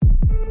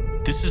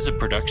This is a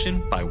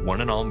production by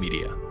One and All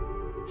Media.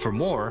 For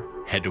more,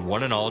 head to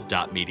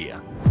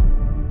oneandall.media.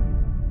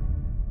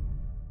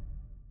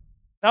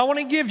 Now I want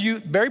to give you a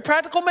very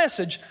practical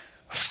message,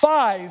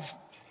 5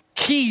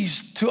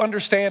 keys to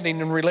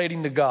understanding and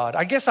relating to God.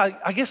 I guess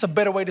a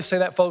better way to say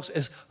that, folks,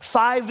 is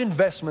 5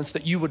 investments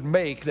that you would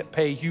make that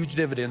pay huge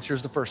dividends.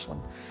 Here's the first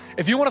one.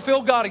 If you want to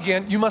feel God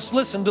again, you must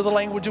listen to the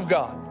language of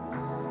God.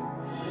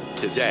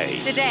 Today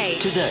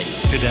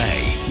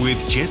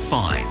with Jeff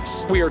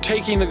Vines, We are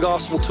taking the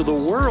gospel to the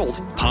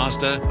world.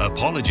 pastor,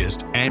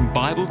 apologist, and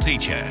Bible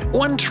teacher.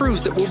 One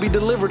truth that will be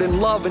delivered in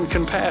love and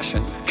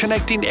compassion,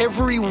 connecting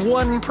every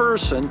one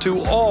person to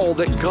all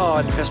that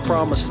God has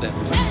promised them.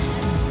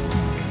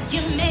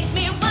 You make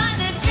me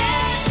wanna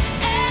dance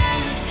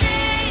and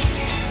sing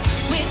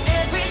with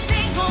every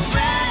single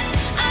breath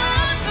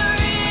I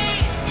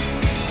breathe.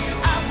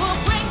 I will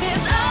bring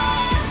this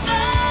offering.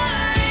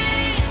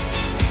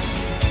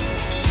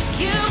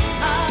 You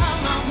are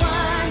my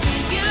wonder,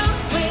 you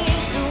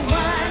with the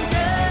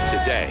wonder.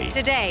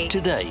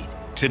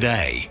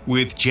 Today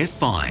with Jeff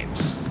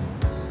Vines.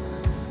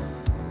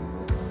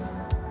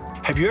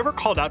 Have you ever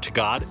called out to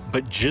God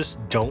but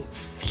just don't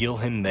feel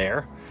Him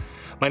there?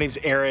 My name's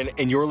Aaron,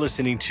 and you're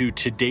listening to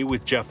Today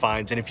with Jeff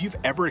Vines. And if you've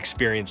ever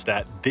experienced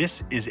that,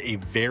 this is a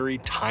very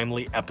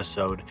timely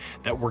episode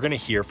that we're going to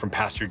hear from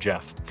Pastor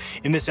Jeff.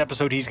 In this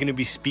episode, he's going to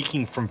be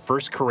speaking from 1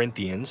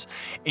 Corinthians,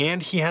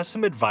 and he has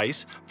some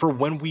advice for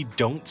when we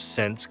don't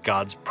sense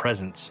God's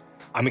presence.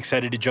 I'm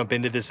excited to jump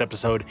into this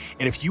episode,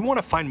 and if you want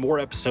to find more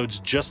episodes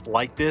just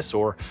like this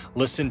or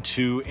listen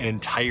to an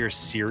entire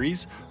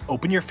series,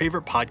 open your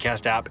favorite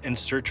podcast app and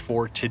search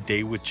for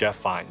Today with Jeff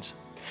Vines.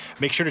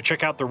 Make sure to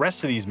check out the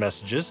rest of these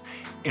messages,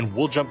 and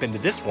we'll jump into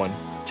this one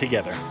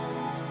together.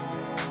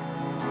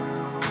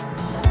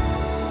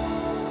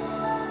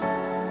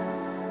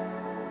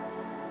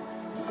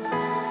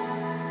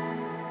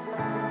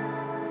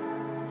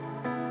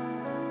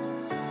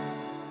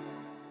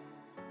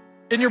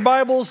 In your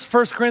Bibles,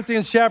 1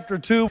 Corinthians chapter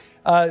 2.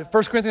 1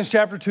 Corinthians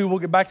chapter 2, we'll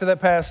get back to that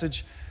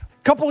passage.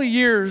 A couple of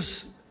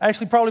years,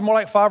 actually probably more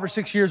like 5 or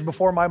 6 years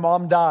before my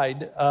mom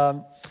died,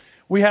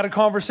 we had a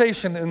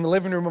conversation in the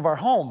living room of our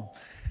home.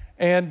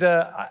 And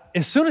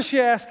as soon as she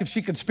asked if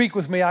she could speak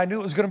with me, I knew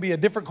it was going to be a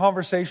different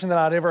conversation than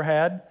I'd ever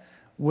had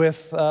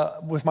with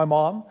my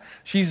mom.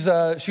 She was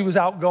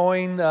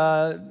outgoing,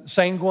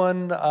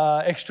 sanguine,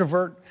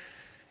 extrovert,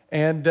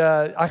 and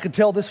I could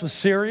tell this was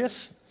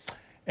serious.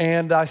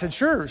 And I said,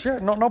 sure,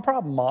 no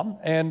problem, Mom.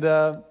 And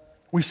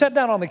we sat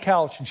down on the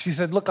couch, and she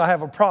said, look, I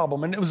have a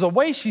problem. And it was the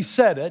way she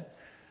said it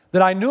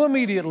that I knew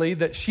immediately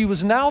that she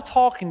was now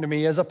talking to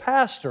me as a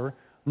pastor,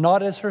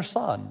 not as her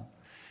son.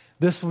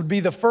 This would be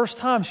the first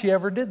time she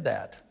ever did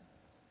that.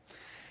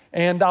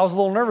 And I was a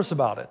little nervous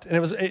about it.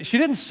 And she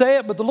didn't say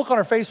it, but the look on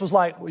her face was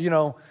like,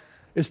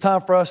 it's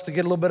time for us to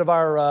get a little bit of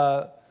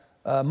our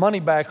money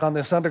back on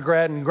this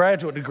undergrad and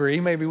graduate degree.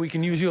 Maybe we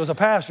can use you as a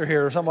pastor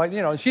here or something like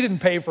that. She didn't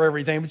pay for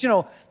everything,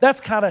 but that's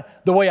kind of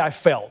the way I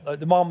felt.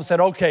 The mom said,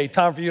 okay,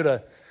 time for you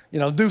to,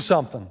 do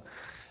something.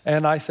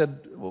 And I said,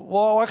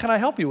 well, what can I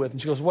help you with?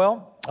 And she goes,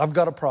 well, I've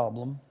got a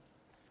problem.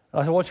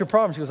 And I said, what's your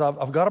problem? She goes,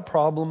 I've got a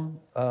problem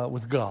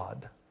with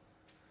God.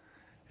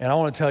 And I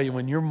want to tell you,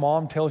 when your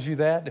mom tells you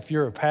that, if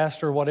you're a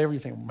pastor or whatever, you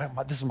think, man,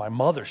 this is my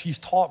mother. She's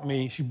taught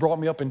me. She brought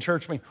me up in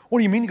church. What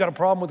do you mean you got a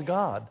problem with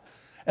God?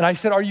 And I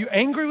said, are you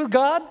angry with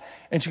God?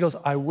 And she goes,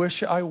 I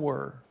wish I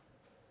were.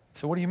 I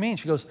said, what do you mean?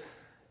 She goes,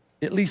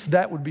 at least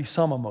that would be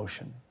some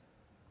emotion.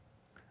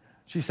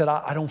 She said,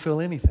 I don't feel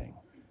anything.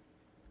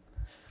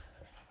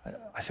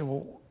 I said,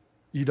 well,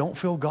 you don't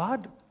feel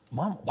God?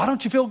 Mom, why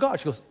don't you feel God?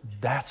 She goes,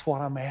 that's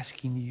what I'm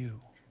asking you.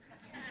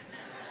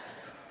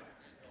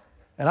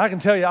 And I can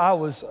tell you, I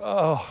was,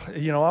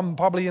 I'm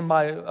probably in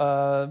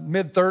my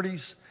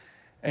mid-30s,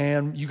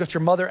 and you got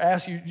your mother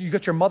you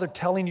got your mother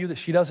telling you that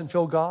she doesn't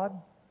feel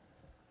God?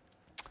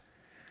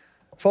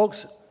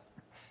 Folks,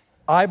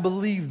 I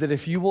believe that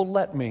if you will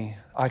let me,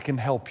 I can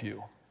help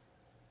you.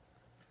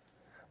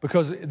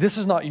 Because this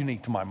is not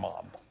unique to my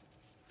mom.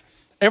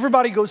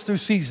 Everybody goes through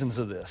seasons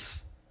of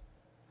this.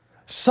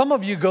 Some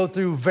of you go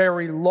through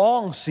very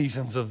long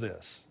seasons of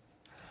this.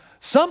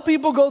 Some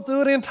people go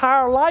through an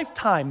entire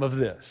lifetime of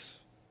this.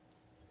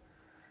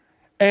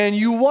 And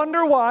you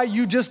wonder why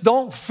you just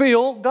don't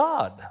feel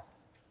God.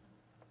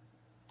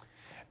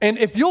 And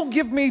if you'll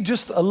give me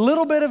just a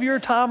little bit of your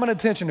time and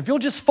attention, if you'll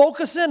just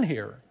focus in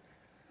here,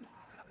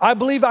 I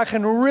believe I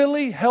can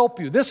really help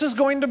you. This is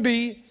going to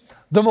be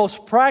the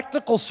most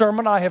practical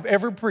sermon I have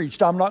ever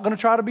preached. I'm not going to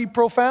try to be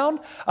profound.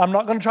 I'm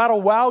not going to try to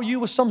wow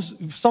you with some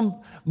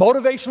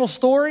motivational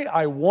story.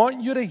 I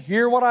want you to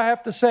hear what I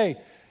have to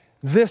say.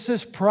 This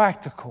is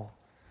practical.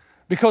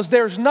 Because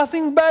there's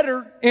nothing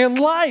better in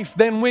life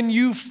than when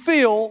you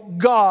feel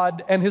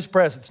God and His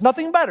presence.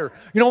 Nothing better.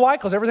 You know why?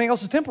 Because everything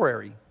else is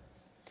temporary.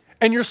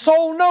 And your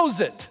soul knows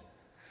it.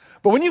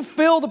 But when you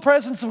feel the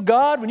presence of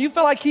God, when you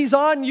feel like He's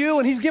on you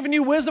and He's giving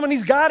you wisdom and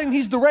He's guiding,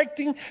 He's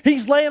directing,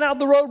 He's laying out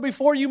the road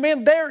before you,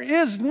 man, there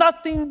is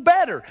nothing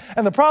better.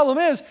 And the problem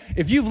is,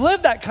 if you've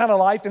lived that kind of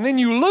life and then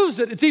you lose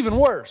it, it's even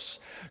worse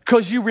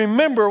because you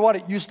remember what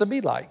it used to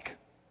be like.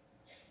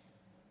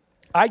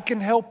 I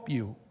can help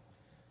you.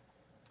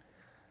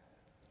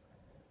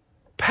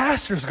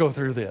 Pastors go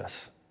through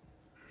this.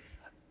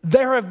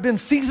 There have been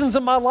seasons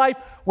in my life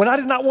when I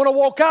did not want to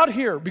walk out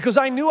here because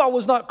I knew I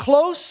was not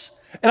close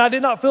and I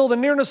did not feel the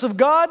nearness of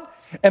God,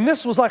 and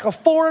this was like a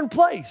foreign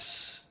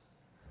place.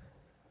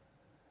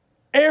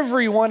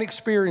 Everyone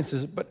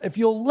experiences it, but if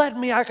you'll let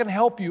me, I can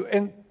help you.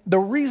 And the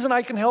reason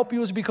I can help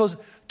you is because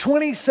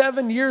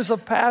 27 years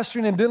of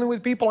pastoring and dealing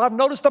with people, I've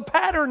noticed a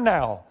pattern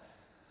now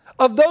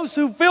of those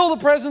who feel the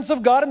presence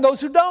of God and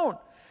those who don't.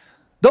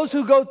 Those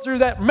who go through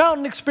that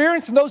mountain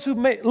experience and those who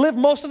live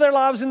most of their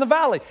lives in the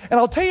valley. And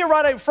I'll tell you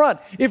right up front,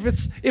 if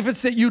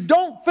it's that you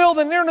don't feel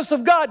the nearness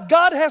of God,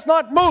 God has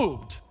not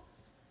moved.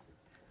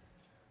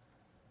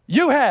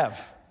 You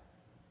have.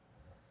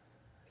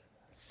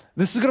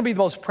 This is going to be the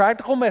most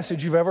practical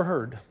message you've ever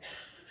heard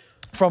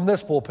from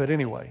this pulpit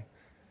anyway.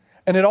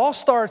 And it all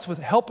starts with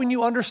helping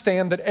you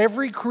understand that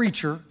every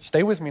creature,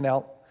 stay with me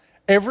now,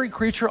 every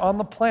creature on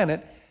the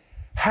planet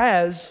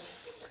has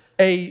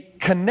a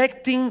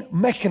connecting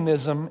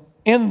mechanism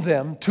in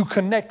them to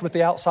connect with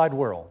the outside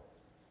world.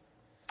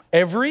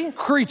 Every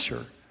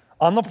creature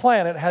on the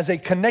planet has a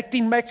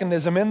connecting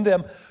mechanism in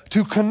them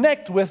to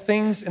connect with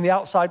things in the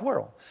outside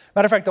world.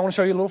 Matter of fact, I want to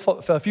show you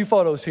a few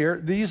photos here.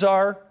 These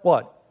are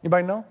what?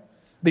 Anybody know?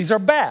 These are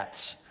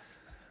bats.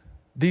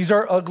 These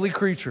are ugly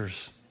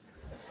creatures.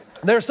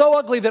 They're so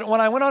ugly that when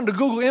I went on to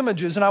Google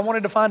Images and I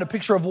wanted to find a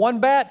picture of one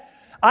bat,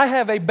 I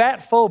have a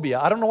bat phobia.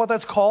 I don't know what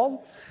that's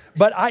called,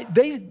 but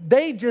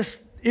they just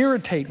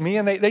irritate me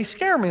and they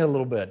scare me a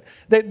little bit.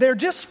 They're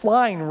just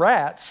flying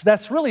rats.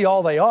 That's really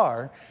all they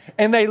are.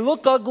 And they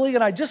look ugly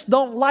and I just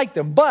don't like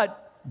them.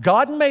 But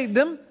God made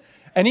them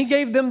and He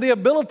gave them the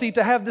ability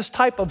to have this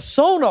type of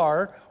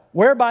sonar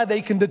whereby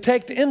they can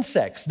detect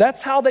insects.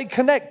 That's how they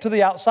connect to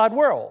the outside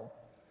world.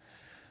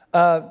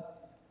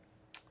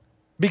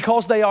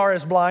 Because they are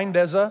as blind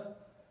as a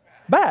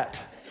bat.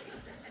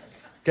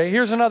 Okay,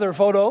 here's another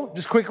photo,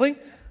 just quickly.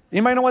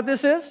 Anybody know what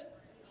this is?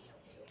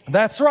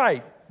 That's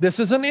right. This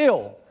is an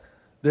eel.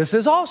 This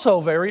is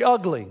also very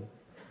ugly.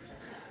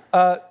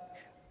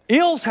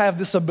 Eels have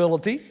this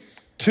ability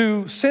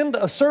to send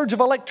a surge of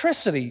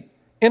electricity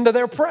into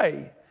their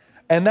prey.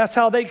 And that's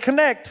how they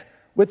connect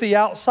with the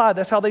outside.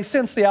 That's how they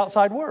sense the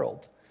outside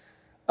world.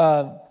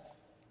 I'm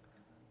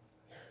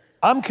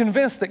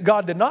convinced that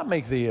God did not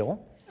make the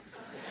eel.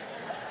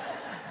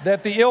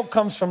 That the eel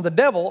comes from the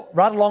devil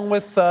right along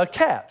with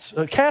cats.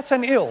 Cats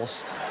and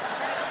eels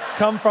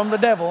come from the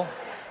devil.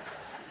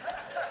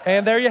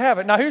 And there you have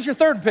it. Now here's your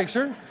third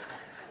picture.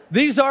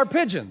 These are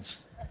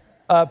pigeons.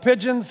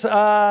 Pigeons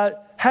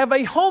have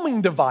a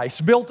homing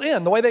device built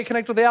in. The way they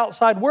connect with the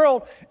outside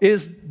world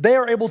is they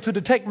are able to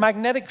detect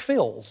magnetic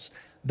fields.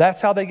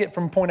 That's how they get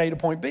from point A to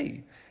point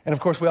B. And of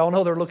course, we all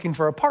know they're looking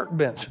for a park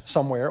bench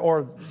somewhere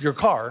or your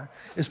car,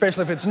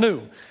 especially if it's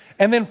new.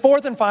 And then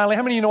fourth and finally,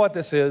 how many of you know what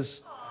this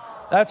is?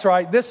 That's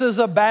right. This is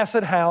a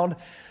basset hound.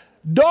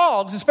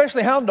 Dogs,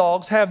 especially hound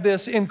dogs, have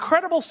this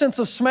incredible sense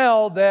of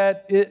smell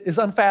that is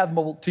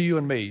unfathomable to you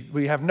and me.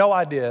 We have no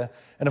idea.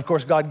 And of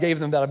course, God gave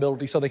them that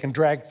ability so they can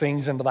drag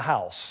things into the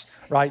house,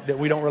 right, that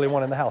we don't really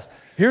want in the house.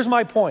 Here's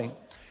my point.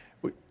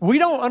 We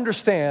don't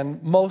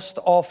understand most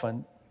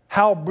often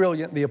how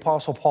brilliant the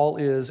Apostle Paul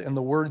is in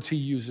the words he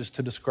uses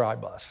to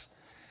describe us.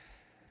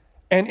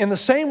 And in the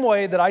same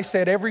way that I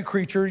said every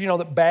creature,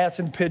 that bats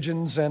and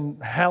pigeons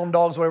and hound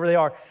dogs, whatever they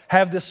are,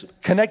 have this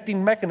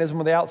connecting mechanism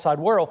with the outside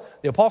world,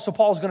 the Apostle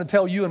Paul is going to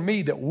tell you and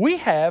me that we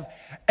have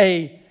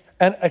a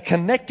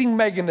connecting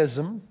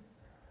mechanism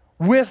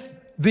with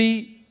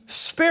the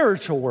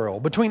spiritual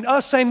world, between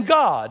us and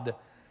God.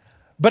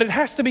 But it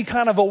has to be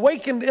kind of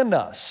awakened in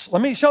us.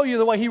 Let me show you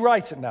the way he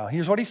writes it now.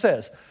 Here's what he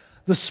says.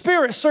 The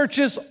Spirit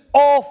searches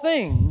all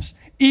things,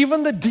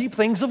 even the deep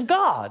things of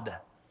God.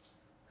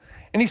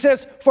 And he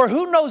says, for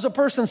who knows a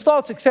person's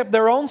thoughts except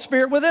their own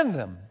spirit within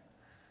them?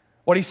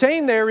 What he's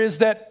saying there is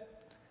that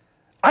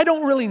I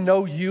don't really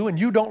know you and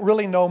you don't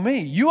really know me.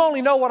 You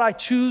only know what I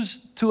choose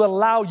to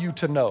allow you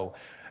to know.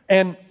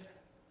 And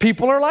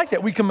people are like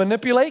that. We can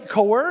manipulate,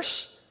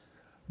 coerce,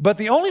 but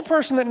the only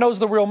person that knows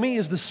the real me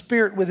is the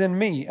spirit within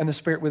me and the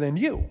spirit within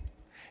you.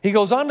 He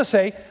goes on to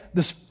say,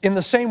 in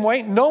the same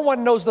way, no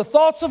one knows the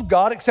thoughts of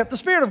God except the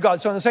Spirit of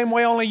God. So in the same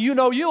way, only you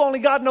know you, only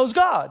God knows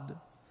God.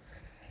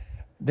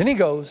 Then he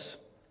goes,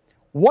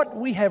 what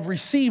we have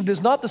received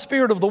is not the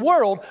spirit of the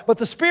world, but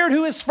the Spirit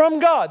who is from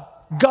God,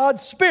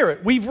 God's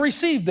Spirit. We've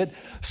received it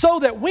so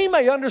that we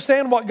may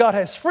understand what God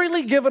has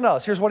freely given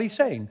us. Here's what he's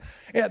saying.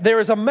 There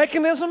is a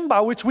mechanism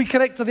by which we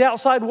connect to the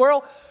outside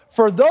world.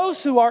 For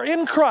those who are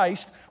in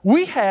Christ,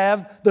 we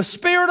have the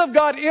Spirit of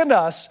God in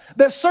us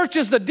that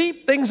searches the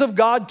deep things of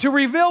God to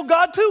reveal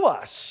God to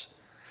us.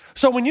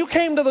 So when you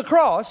came to the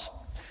cross,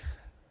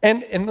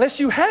 And unless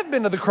you have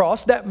been to the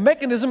cross, that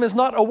mechanism is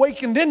not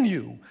awakened in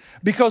you.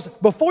 Because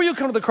before you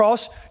come to the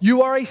cross,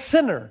 you are a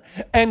sinner.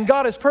 And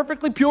God is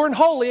perfectly pure and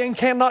holy and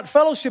cannot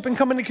fellowship and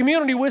come into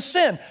community with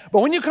sin. But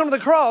when you come to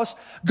the cross,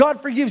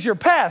 God forgives your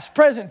past,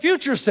 present,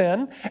 future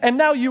sin. And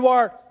now you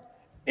are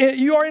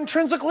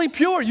intrinsically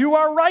pure. You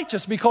are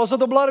righteous because of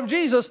the blood of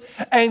Jesus.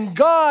 And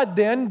God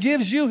then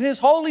gives you His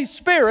Holy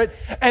Spirit,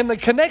 and the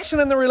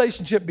connection and the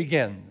relationship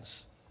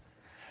begins.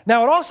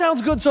 Now, it all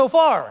sounds good so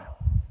far.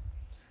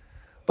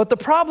 But the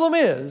problem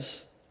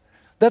is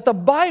that the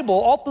Bible,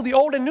 all through the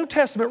Old and New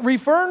Testament,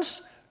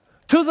 refers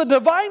to the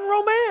divine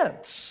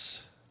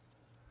romance.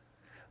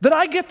 That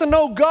I get to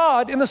know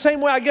God in the same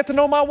way I get to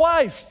know my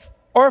wife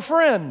or a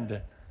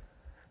friend.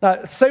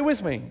 Now, stay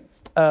with me.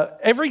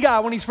 Every guy,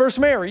 when he's first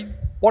married,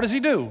 what does he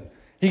do?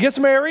 He gets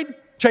married,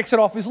 checks it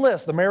off his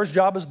list. The marriage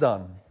job is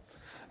done.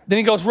 Then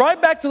he goes right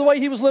back to the way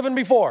he was living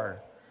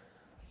before.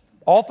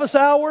 Office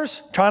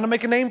hours, trying to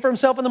make a name for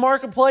himself in the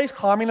marketplace,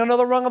 climbing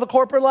another rung of the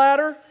corporate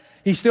ladder.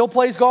 He still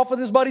plays golf with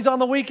his buddies on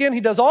the weekend.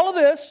 He does all of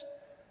this,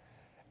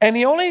 and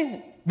he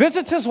only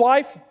visits his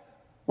wife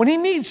when he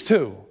needs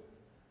to.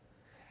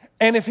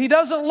 And if he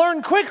doesn't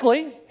learn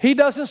quickly, he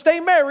doesn't stay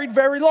married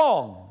very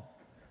long,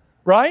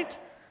 right?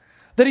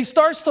 That he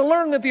starts to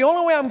learn that the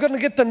only way I'm going to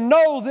get to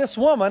know this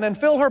woman and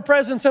feel her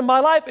presence in my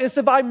life is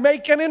if I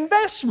make an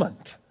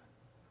investment.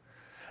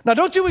 Now,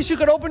 don't you wish you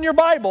could open your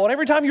Bible and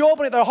every time you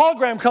open it, the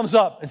hologram comes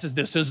up and says,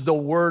 this is the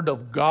Word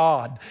of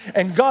God.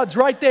 And God's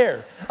right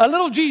there. A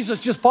little Jesus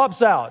just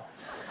pops out.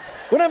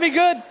 Wouldn't that be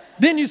good?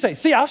 Then you say,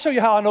 see, I'll show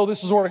you how I know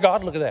this is the Word of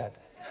God. Look at that.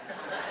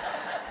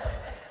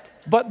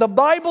 But the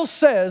Bible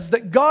says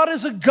that God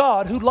is a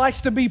God who likes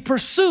to be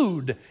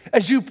pursued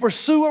as you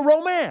pursue a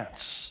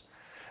romance.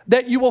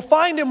 That you will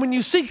find Him when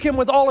you seek Him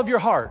with all of your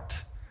heart.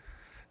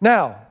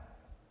 Now,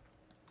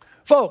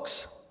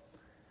 folks,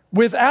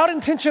 without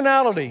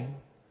intentionality,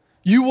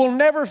 you will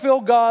never feel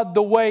God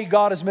the way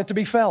God is meant to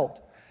be felt.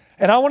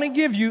 And I want to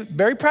give you a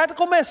very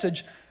practical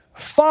message,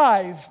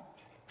 five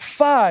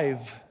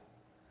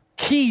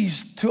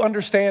keys to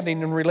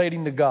understanding and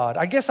relating to God.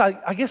 I guess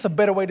a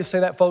better way to say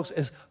that, folks,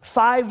 is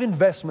 5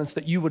 investments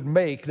that you would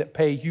make that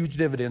pay huge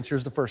dividends.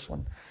 Here's the first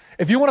one.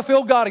 If you want to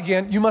feel God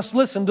again, you must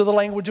listen to the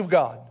language of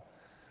God.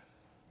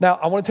 Now,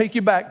 I want to take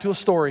you back to a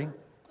story.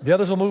 The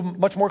others will move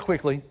much more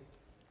quickly.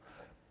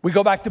 We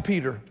go back to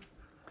Peter.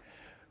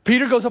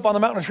 Peter goes up on the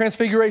mountain of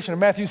transfiguration in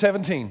Matthew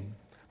 17.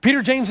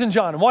 Peter, James, and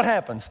John. And what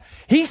happens?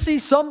 He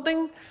sees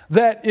something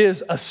that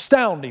is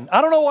astounding.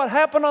 I don't know what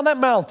happened on that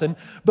mountain,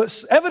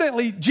 but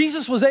evidently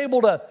Jesus was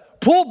able to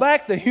pull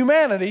back the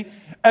humanity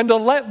and to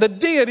let the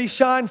deity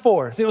shine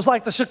forth. It was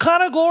like the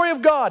Shekinah glory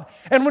of God.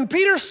 And when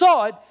Peter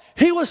saw it,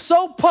 he was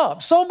so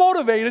pumped, so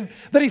motivated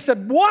that he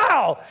said,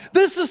 wow,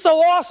 this is so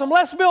awesome.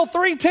 Let's build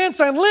 3 tents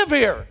and live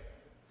here.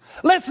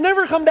 Let's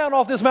never come down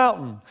off this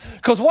mountain.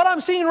 Because what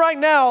I'm seeing right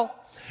now,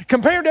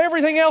 compared to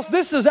everything else,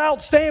 this is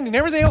outstanding.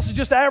 Everything else is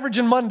just average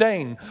and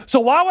mundane. So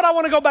why would I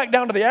want to go back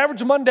down to the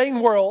average and mundane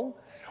world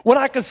when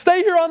I could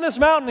stay here on this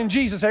mountain in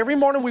Jesus? Every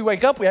morning we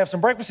wake up, we have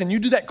some breakfast, and you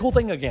do that cool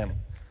thing again.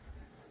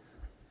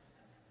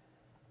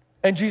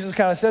 And Jesus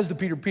kind of says to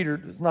Peter,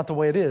 Peter, it's not the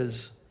way it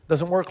is. It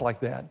doesn't work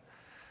like that.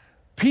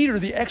 Peter,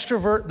 the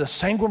extrovert, the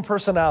sanguine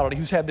personality,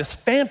 who's had this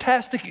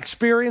fantastic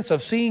experience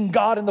of seeing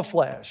God in the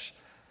flesh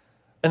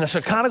and the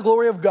Shekinah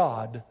glory of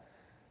God,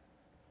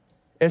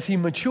 as he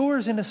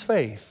matures in his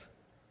faith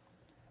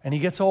and he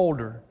gets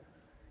older,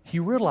 he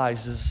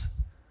realizes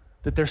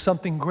that there's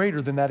something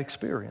greater than that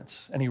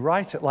experience. And he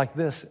writes it like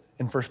this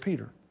in 1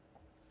 Peter.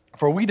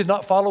 For we did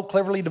not follow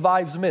cleverly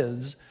devised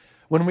myths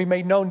when we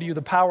made known to you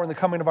the power and the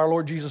coming of our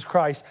Lord Jesus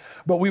Christ,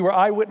 but we were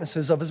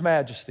eyewitnesses of his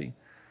majesty.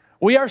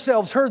 We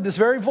ourselves heard this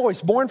very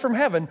voice born from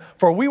heaven,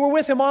 for we were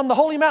with him on the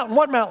holy mountain.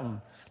 What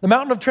mountain? The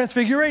mountain of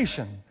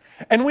transfiguration.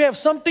 And we have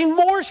something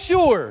more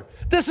sure.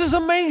 This is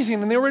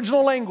amazing in the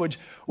original language.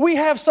 We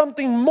have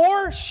something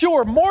more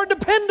sure, more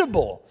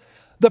dependable.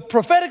 The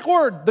prophetic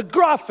word, the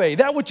graphe,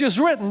 that which is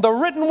written, the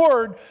written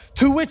word,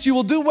 to which you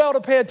will do well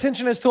to pay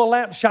attention as to a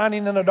lamp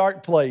shining in a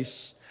dark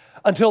place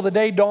until the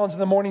day dawns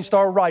and the morning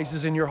star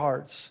rises in your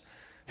hearts.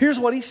 Here's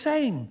what he's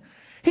saying.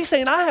 He's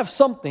saying, I have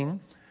something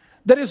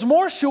that is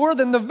more sure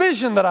than the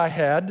vision that I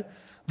had,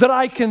 that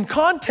I can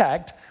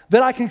contact,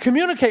 that I can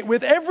communicate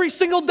with every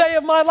single day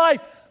of my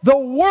life. The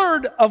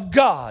Word of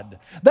God.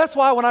 That's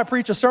why when I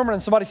preach a sermon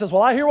and somebody says,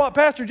 well, I hear what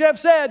Pastor Jeff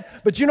said,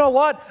 but you know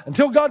what?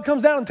 Until God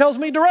comes down and tells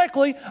me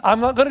directly, I'm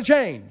not going to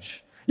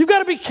change. You've got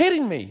to be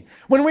kidding me.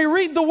 When we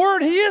read the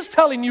Word, He is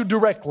telling you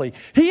directly.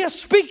 He is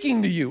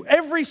speaking to you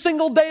every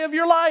single day of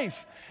your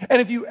life.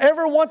 And if you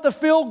ever want to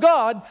feel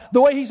God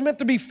the way He's meant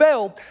to be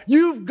felt,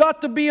 you've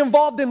got to be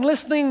involved in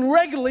listening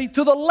regularly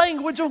to the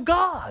language of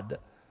God.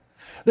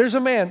 There's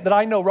a man that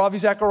I know, Ravi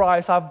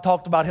Zacharias. I've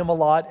talked about him a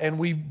lot, and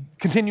we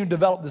continue to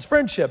develop this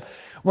friendship.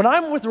 When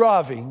I'm with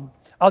Ravi,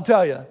 I'll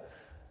tell you,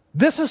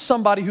 this is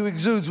somebody who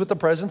exudes with the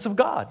presence of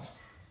God.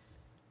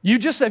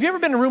 Have you ever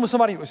been in a room with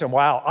somebody who said,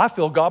 wow, I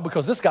feel God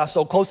because this guy's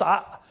so close,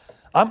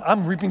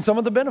 I'm reaping some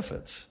of the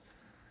benefits.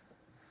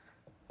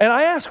 And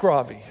I asked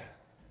Ravi,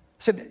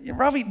 said,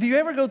 Ravi, do you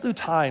ever go through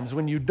times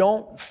when you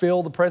don't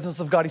feel the presence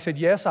of God? He said,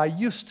 yes, I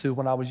used to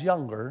when I was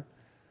younger,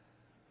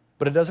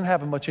 but it doesn't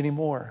happen much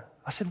anymore.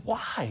 I said,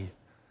 why?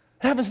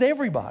 It happens to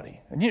everybody.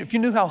 And if you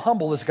knew how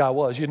humble this guy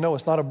was, you'd know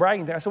it's not a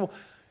bragging thing. I said, well,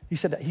 he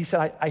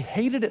said, I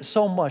hated it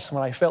so much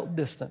when I felt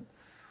distant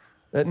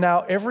that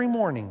now every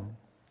morning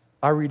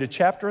I read a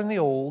chapter in the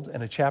Old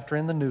and a chapter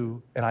in the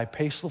New, and I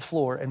pace the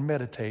floor and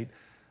meditate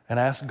and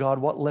ask God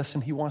what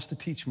lesson he wants to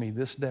teach me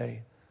this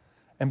day.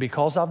 And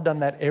because I've done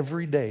that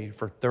every day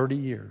for 30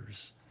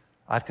 years,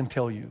 I can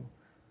tell you,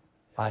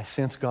 I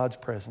sense God's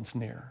presence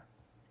near.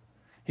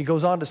 He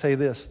goes on to say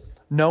this,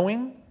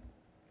 knowing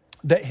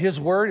that his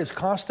word is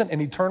constant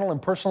and eternal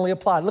and personally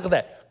applied. Look at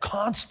that,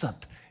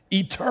 constant,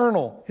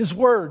 eternal, his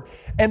word,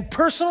 and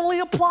personally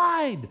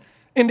applied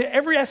into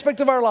every aspect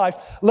of our life.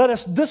 Let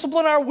us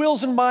discipline our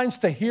wills and minds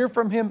to hear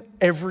from him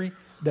every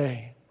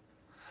day.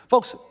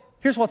 Folks,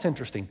 here's what's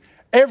interesting.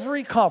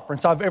 Every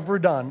conference I've ever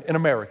done in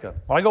America,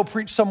 when I go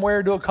preach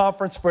somewhere, do a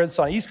conference, whether it's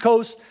on the East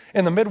Coast,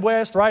 in the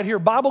Midwest, right here,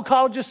 Bible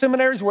colleges,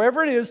 seminaries,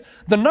 wherever it is,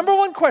 the number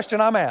one question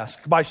I'm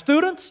asked by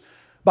students,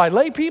 by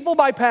lay people,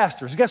 by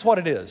pastors, guess what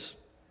it is?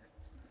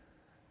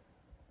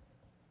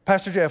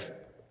 Pastor Jeff,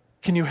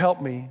 can you help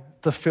me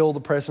to feel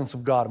the presence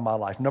of God in my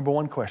life? Number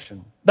one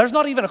question. There's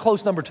not even a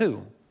close number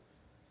two.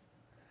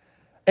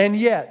 And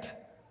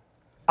yet,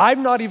 I've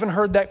not even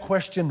heard that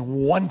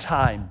question one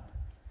time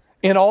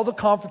in all the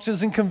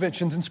conferences and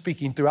conventions and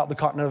speaking throughout the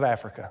continent of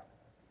Africa.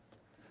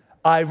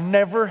 I've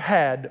never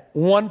had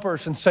one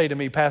person say to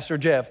me, Pastor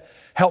Jeff,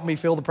 help me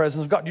feel the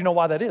presence of God. Do you know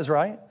why that is,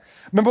 right?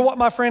 Remember what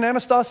my friend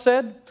Anastas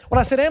said? When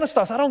I said,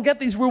 Anastas, I don't get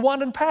these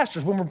Rwandan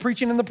pastors when we're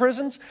preaching in the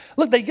prisons.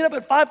 Look, they get up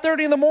at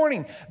 5:30 in the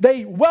morning.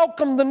 They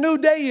welcome the new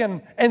day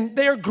and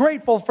they're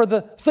grateful for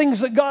the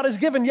things that God has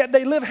given, yet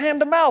they live hand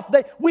to mouth.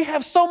 We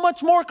have so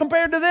much more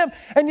compared to them,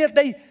 and yet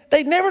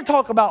they never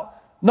talk about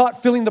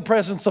not feeling the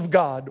presence of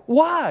God.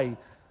 Why?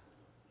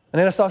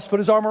 And Anastas put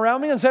his arm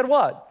around me and said,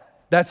 what?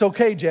 That's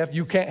okay, Jeff.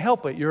 You can't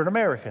help it. You're an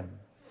American.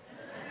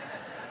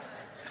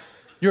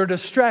 You're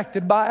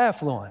distracted by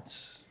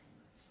affluence.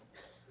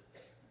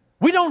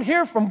 We don't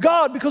hear from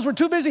God because we're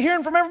too busy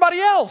hearing from everybody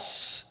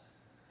else.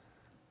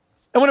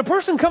 And when a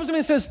person comes to me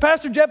and says,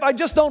 Pastor Jeff, I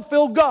just don't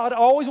feel God, I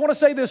always want to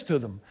say this to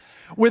them.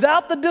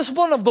 Without the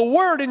discipline of the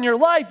Word in your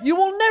life, you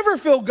will never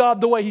feel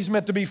God the way He's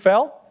meant to be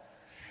felt.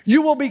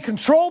 You will be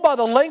controlled by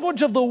the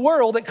language of the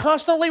world that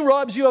constantly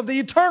robs you of the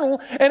eternal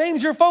and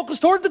aims your focus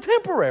toward the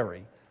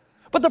temporary.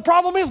 But the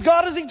problem is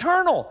God is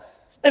eternal.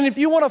 And if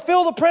you want to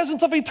feel the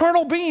presence of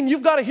eternal being,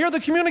 you've got to hear the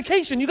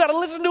communication. You've got to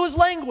listen to his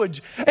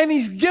language. And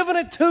he's given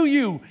it to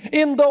you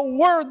in the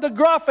word, the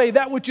graphe,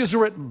 that which is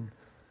written.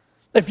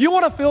 If you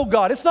want to feel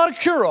God, it's not a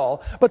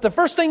cure-all, but the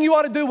first thing you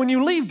ought to do when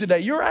you leave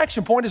today, your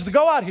action point is to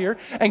go out here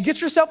and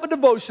get yourself a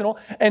devotional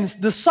and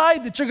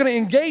decide that you're going to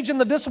engage in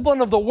the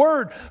discipline of the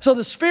Word so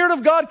the Spirit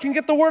of God can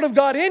get the Word of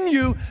God in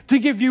you to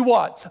give you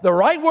what? The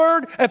right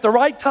word at the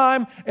right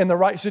time in the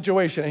right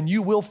situation, and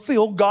you will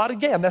feel God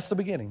again. That's the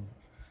beginning.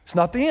 It's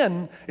not the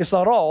end. It's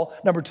not all.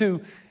 Number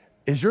two,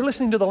 as you're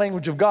listening to the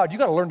language of God, you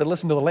got to learn to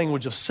listen to the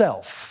language of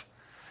self.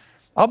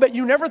 I'll bet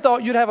you never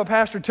thought you'd have a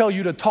pastor tell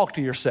you to talk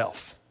to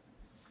yourself.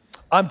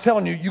 I'm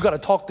telling you, you got to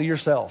talk to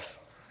yourself.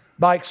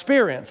 By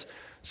experience,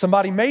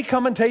 somebody may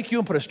come and take you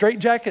and put a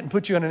straitjacket and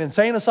put you in an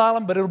insane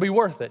asylum, but it'll be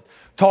worth it.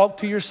 Talk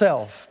to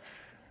yourself.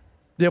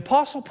 The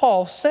Apostle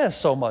Paul says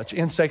so much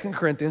in 2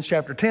 Corinthians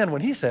chapter 10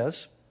 when he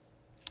says,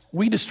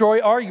 we destroy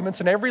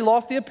arguments and every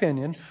lofty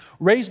opinion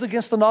raised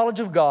against the knowledge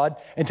of God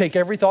and take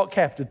every thought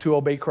captive to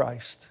obey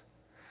Christ.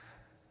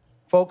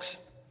 Folks,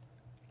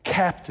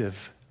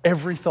 captive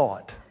every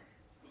thought.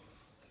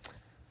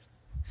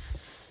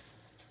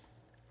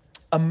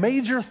 A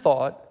major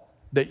thought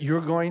that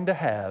you're going to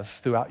have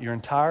throughout your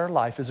entire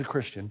life as a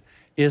Christian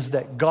is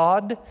that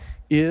God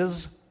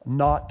is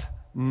not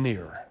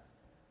near.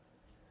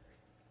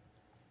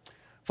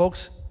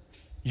 Folks,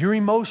 your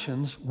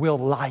emotions will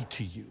lie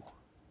to you.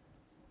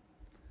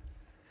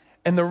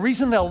 And the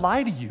reason they'll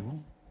lie to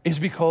you is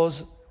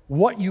because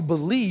what you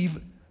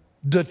believe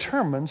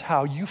determines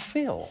how you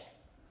feel.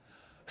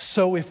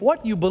 So if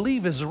what you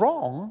believe is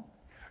wrong,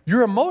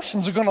 your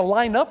emotions are going to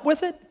line up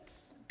with it.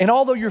 And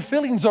although your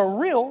feelings are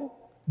real,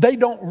 they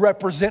don't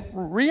represent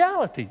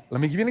reality. Let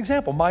me give you an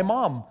example. My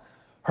mom,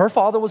 her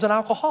father was an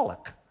alcoholic.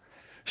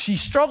 She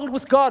struggled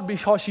with God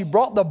because she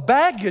brought the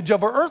baggage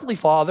of her earthly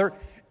father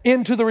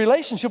into the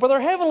relationship with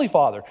her heavenly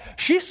Father.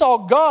 She saw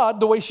God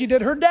the way she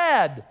did her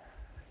dad.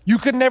 You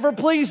could never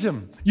please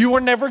him. You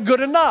were never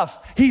good enough.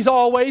 He's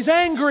always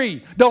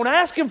angry. Don't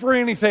ask him for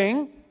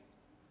anything.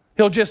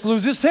 He'll just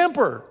lose his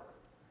temper.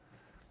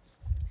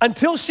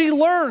 Until she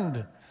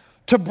learned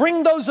to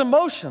bring those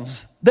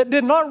emotions that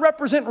did not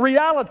represent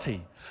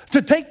reality,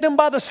 to take them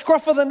by the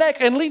scruff of the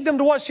neck and lead them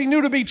to what she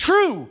knew to be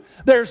true,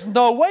 there's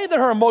no way that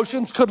her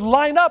emotions could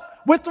line up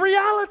with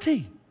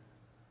reality.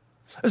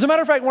 As a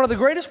matter of fact, one of the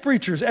greatest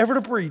preachers ever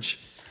to preach,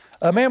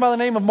 A man by the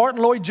name of Martin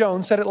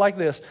Lloyd-Jones said it like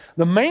this: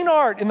 the main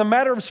art in the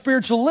matter of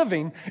spiritual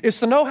living is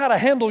to know how to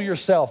handle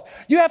yourself.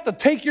 You have to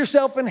take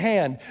yourself in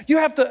hand. You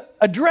have to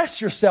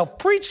address yourself,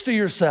 preach to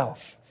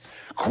yourself,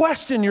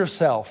 question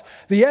yourself.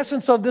 The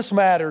essence of this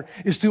matter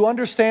is to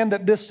understand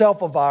that this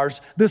self of ours,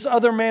 this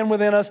other man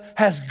within us,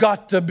 has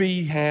got to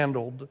be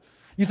handled.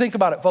 You think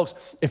about it, folks.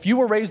 If you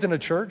were raised in a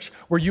church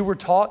where you were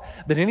taught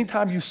that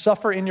anytime you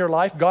suffer in your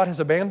life, God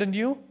has abandoned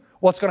you,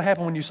 what's going to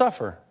happen when you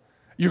suffer?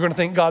 You're going to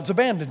think God's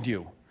abandoned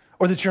you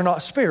or that you're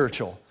not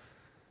spiritual.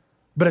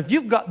 But if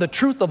you've got the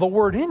truth of the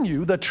word in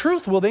you, the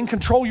truth will then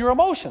control your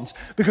emotions,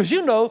 because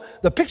you know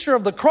the picture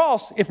of the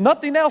cross, if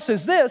nothing else,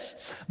 is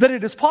this: that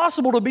it is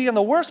possible to be in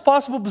the worst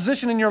possible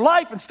position in your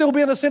life and still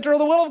be in the center of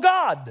the will of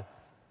God,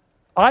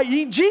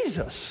 i.e.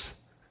 Jesus.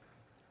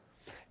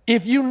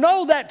 If you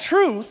know that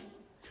truth,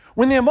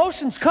 when the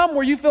emotions come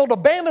where you feel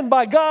abandoned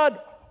by God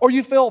or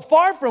you feel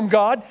far from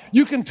God,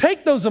 you can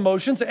take those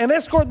emotions and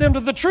escort them to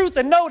the truth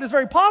and know it is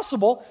very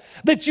possible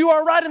that you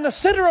are right in the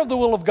center of the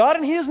will of God,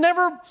 and He has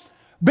never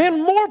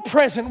been more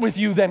present with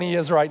you than He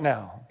is right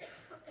now.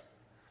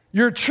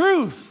 Your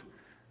truth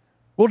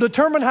will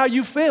determine how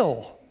you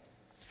feel.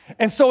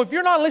 And so if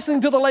you're not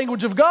listening to the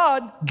language of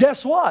God,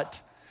 guess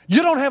what?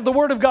 You don't have the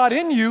Word of God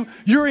in you.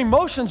 Your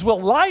emotions will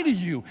lie to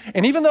you.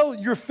 And even though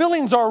your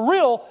feelings are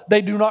real,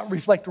 they do not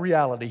reflect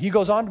reality. He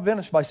goes on to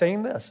finish by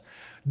saying this: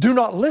 do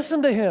not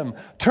listen to him,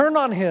 turn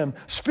on him,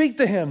 speak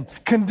to him,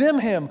 condemn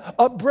him,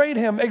 upbraid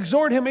him,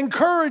 exhort him,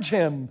 encourage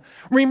him.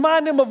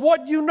 Remind him of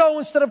what you know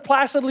instead of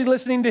placidly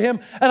listening to him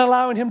and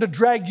allowing him to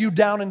drag you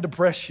down and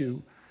depress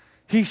you.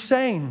 He's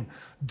saying,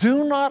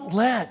 do not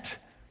let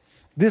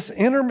this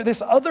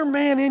other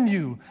man in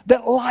you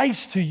that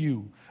lies to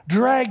you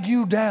drag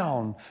you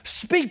down.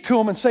 Speak to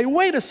him and say,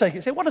 wait a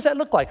second. Say, what does that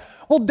look like?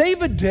 Well,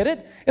 David did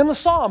it in the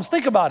Psalms.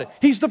 Think about it.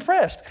 He's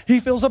depressed. He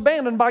feels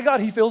abandoned by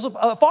God. He feels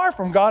far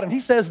from God. And he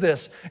says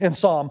this in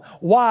Psalm: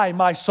 why,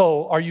 my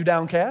soul, are you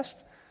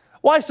downcast?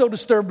 Why so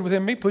disturbed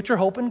within me? Put your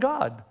hope in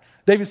God.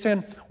 David's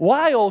saying,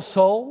 why, O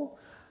soul,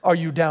 are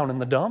you down in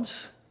the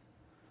dumps?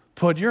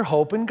 Put your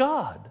hope in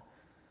God.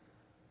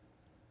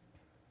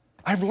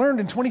 I've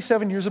learned in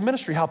 27 years of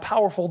ministry how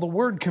powerful the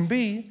word can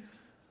be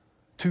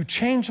to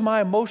change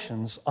my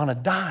emotions on a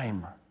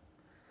dime.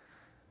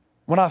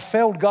 When I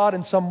failed God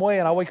in some way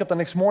and I wake up the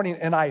next morning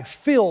and I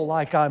feel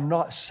like I'm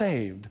not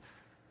saved,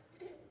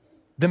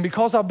 then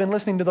because I've been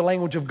listening to the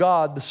language of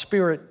God, the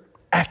Spirit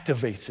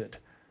activates it.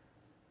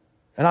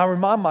 And I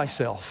remind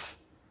myself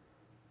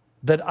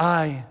that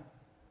I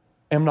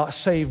am not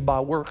saved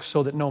by works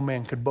so that no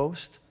man could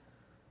boast,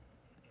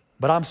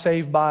 but I'm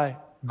saved by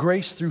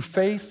grace through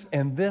faith,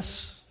 and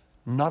this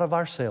not of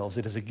ourselves.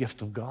 It is a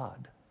gift of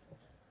God.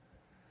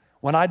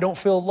 When I don't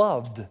feel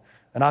loved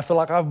and I feel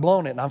like I've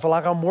blown it and I feel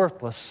like I'm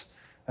worthless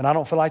and I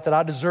don't feel like that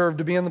I deserve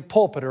to be in the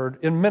pulpit or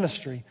in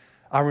ministry,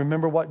 I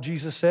remember what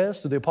Jesus says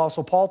through the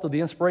Apostle Paul, through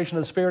the inspiration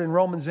of the Spirit in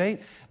Romans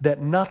 8,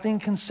 that nothing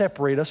can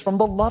separate us from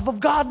the love of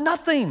God.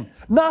 Nothing.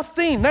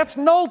 Nothing. That's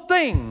no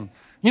thing.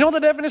 You know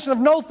the definition of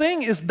no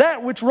thing is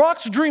that which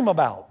rocks dream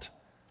about.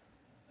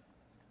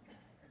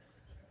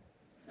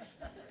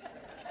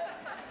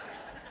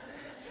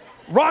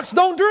 Rocks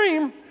don't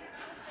dream.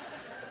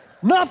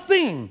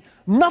 Nothing.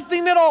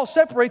 Nothing at all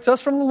separates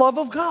us from the love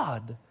of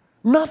God.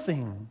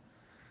 Nothing.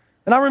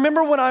 And I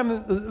remember when I'm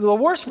in the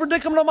worst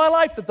predicament of my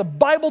life, that the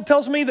Bible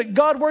tells me that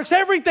God works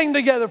everything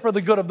together for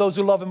the good of those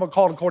who love Him, are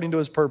called according to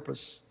His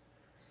purpose.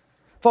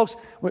 Folks,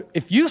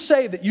 if you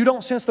say that you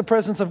don't sense the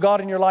presence of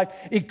God in your life,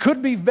 it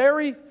could be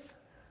very,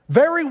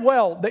 very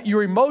well that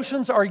your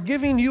emotions are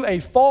giving you a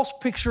false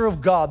picture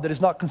of God that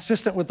is not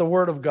consistent with the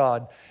Word of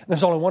God. And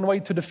there's only one way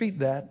to defeat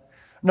that.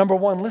 Number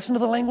one, listen to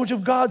the language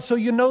of God so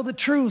you know the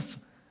truth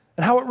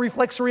and how it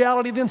reflects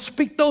reality. Then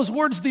speak those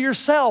words to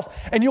yourself,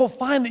 and you'll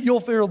find that you'll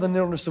feel the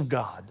nearness of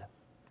God.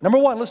 Number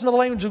one, listen to the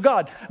language of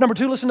God. Number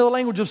two, listen to the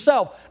language of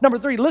self. Number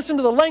three, listen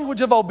to the language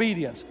of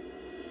obedience.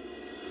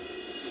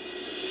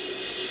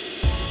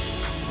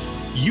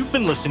 You've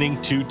been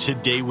listening to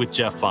Today with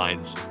Jeff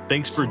Vines.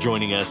 Thanks for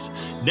joining us.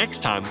 Next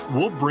time,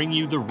 we'll bring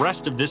you the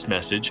rest of this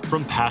message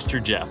from Pastor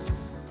Jeff.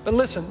 But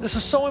listen, this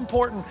is so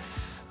important.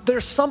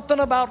 There's something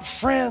about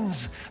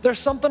friends. There's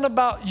something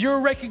about your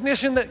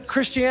recognition that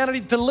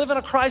Christianity, to live in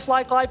a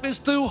Christ-like life, is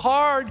too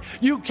hard.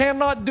 You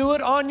cannot do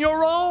it on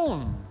your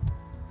own.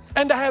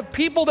 And to have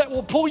people that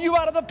will pull you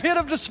out of the pit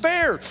of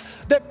despair,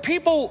 that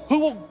people who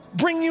will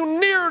bring you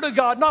nearer to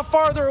God, not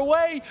farther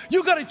away.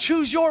 You got to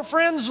choose your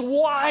friends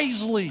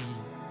wisely.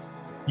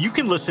 You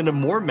can listen to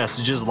more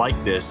messages like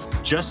this.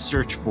 Just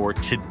search for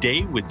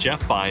Today with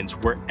Jeff Vines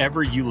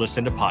wherever you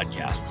listen to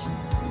podcasts.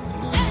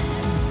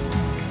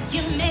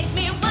 You make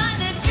me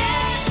wanna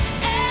dance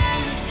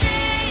and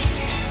sing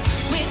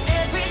with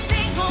every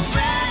single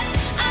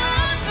breath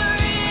I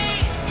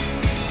breathe.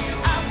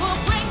 I will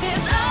bring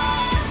this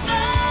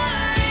offering.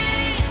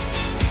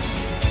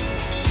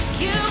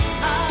 You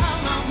are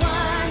my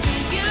wonder,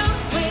 you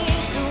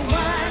with the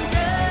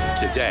wonder.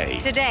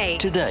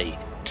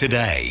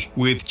 Today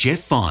with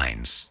Jeff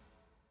Vines.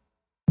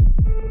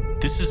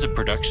 This is a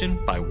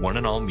production by One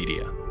and All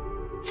Media.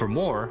 For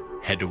more,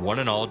 head to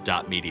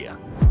oneandall.media.